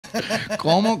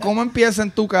¿Cómo empieza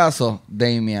en tu caso,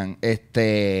 Damian,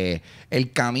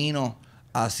 el camino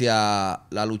hacia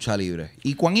la lucha libre?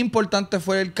 ¿Y cuán importante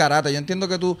fue el karate? Yo entiendo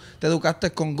que tú te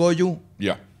educaste con Goju.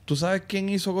 Ya. ¿Tú sabes quién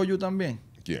hizo Goju también?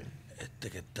 ¿Quién?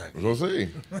 Que está aquí. Eso sí.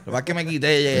 Lo que pasa es que me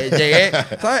quité, llegué,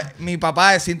 ¿sabes? Mi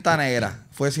papá es cinta negra.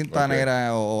 Fue cinta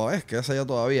negra, o es que sé yo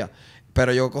todavía.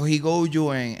 Pero yo cogí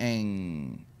Goju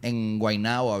en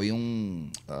Guaynabo, había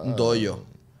un dojo.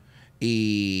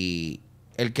 Y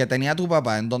el que tenía tu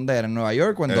papá, ¿en dónde era? ¿En Nueva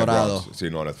York o en Dorado? Sí,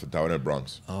 no, estaba en el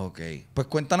Bronx. Ok. Pues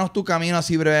cuéntanos tu camino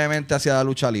así brevemente hacia la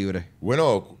lucha libre.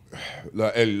 Bueno,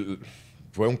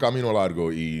 fue un camino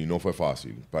largo y no fue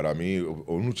fácil. Para mí,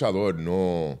 un luchador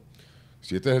no...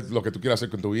 Si este es lo que tú quieres hacer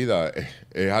con tu vida,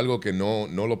 es algo que no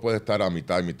lo puedes estar a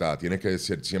mitad y mitad. Tienes que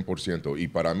ser 100%. Y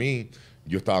para mí,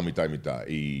 yo estaba a mitad y mitad.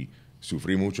 Y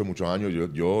sufrí muchos años.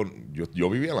 Yo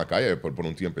vivía en la calle por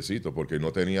un tiempecito porque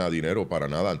no tenía dinero para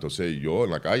nada. Entonces yo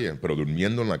en la calle, pero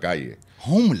durmiendo en la calle.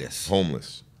 Homeless.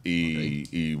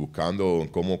 Y buscando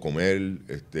cómo comer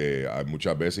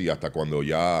muchas veces y hasta cuando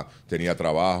ya tenía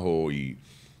trabajo.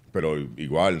 Pero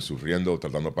igual, sufriendo,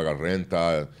 tratando de pagar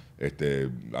renta.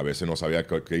 A veces no sabía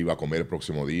qué iba a comer el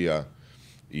próximo día.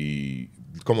 Y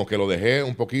como que lo dejé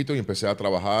un poquito y empecé a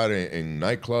trabajar en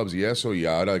nightclubs y eso, y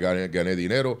ahora gané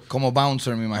dinero. Como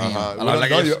bouncer, me imagino.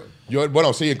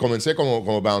 Bueno, sí, comencé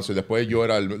como bouncer. Después yo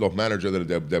era los managers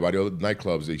de varios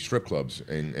nightclubs y strip clubs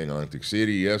en Atlantic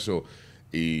City y eso.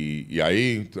 Y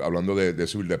ahí, hablando de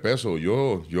subir de peso,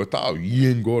 yo estaba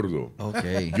bien gordo.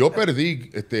 Okay. Yo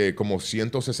perdí como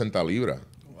 160 libras.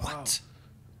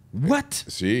 What?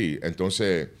 Sí,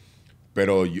 entonces...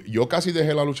 Pero yo casi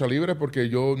dejé la lucha libre porque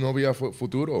yo no veía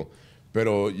futuro.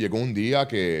 Pero llegó un día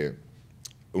que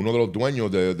uno de los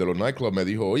dueños de los nightclubs me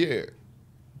dijo, oye,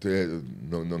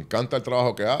 nos encanta el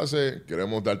trabajo que haces,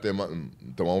 queremos darte más,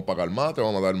 te vamos a pagar más, te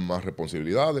vamos a dar más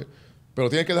responsabilidades, pero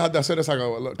tienes que dejar de hacer esa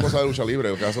cosa de lucha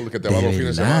libre, que te va los fines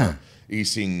de semana. Y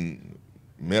sin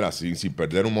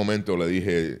perder un momento le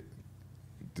dije,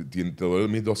 te doy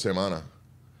mis 2 semanas.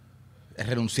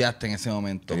 Renunciaste en ese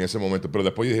momento. En ese momento. Pero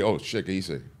después dije, oh, shit, ¿qué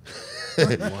hice?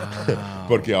 Wow.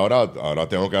 Porque ahora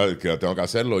tengo que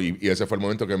hacerlo. Y ese fue el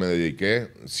momento que me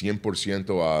dediqué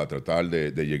 100% a tratar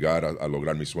de llegar a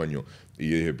lograr mi sueño. Y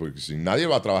dije, pues si nadie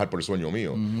va a trabajar por el sueño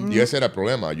mío. Y ese era el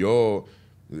problema. Yo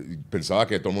pensaba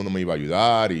que todo el mundo me iba a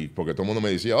ayudar, y porque todo el mundo me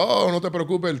decía, oh, no te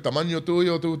preocupes, el tamaño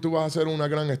tuyo, tú vas a ser una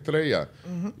gran estrella.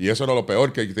 Y eso era lo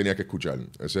peor que tenía que escuchar.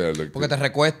 Porque te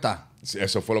recuesta.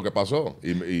 Eso fue lo que pasó.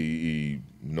 Y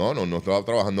no estaba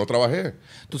trabajando, no trabajé.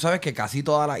 Tú sabes que casi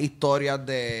todas las historias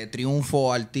de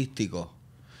triunfo artístico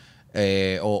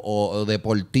o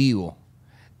deportivo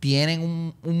tienen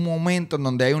un momento en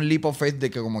donde hay un leap of faith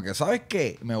de que como que, ¿sabes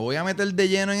qué? Me voy a meter de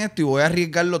lleno en esto y voy a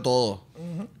arriesgarlo todo.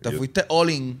 Te fuiste all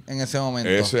in en ese momento.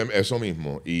 Eso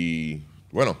mismo. Y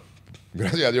bueno,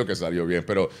 gracias a Dios que salió bien.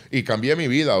 Y cambié mi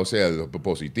vida, o sea,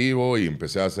 positivo, y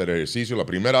empecé a hacer ejercicio. La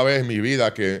primera vez en mi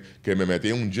vida que me metí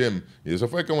en un gym. Y eso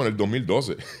fue como en el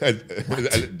 2012.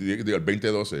 el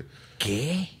 2012.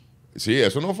 ¿Qué? Sí,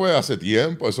 eso no fue hace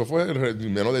tiempo. Eso fue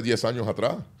menos de 10 años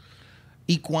atrás.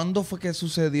 ¿Y cuándo fue que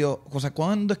sucedió? O sea,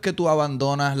 ¿cuándo es que tú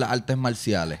abandonas las artes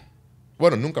marciales?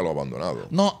 Bueno, nunca lo he abandonado.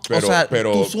 No,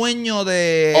 pero tu sueño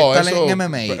de estar en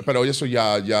MMA. Pero eso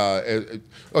ya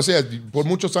o sea, por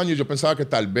muchos años yo pensaba que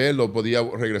tal vez lo podía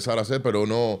regresar a hacer, pero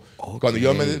no. Okay. Cuando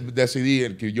yo me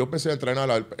decidí, que yo empecé a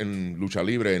entrenar en lucha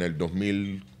libre en el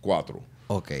 2004.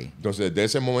 Ok. Entonces, de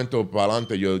ese momento para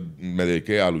adelante yo me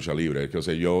dediqué a lucha libre. O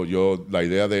sea, yo la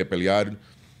idea de pelear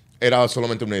era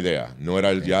solamente una idea. No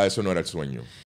era ya eso no era el sueño.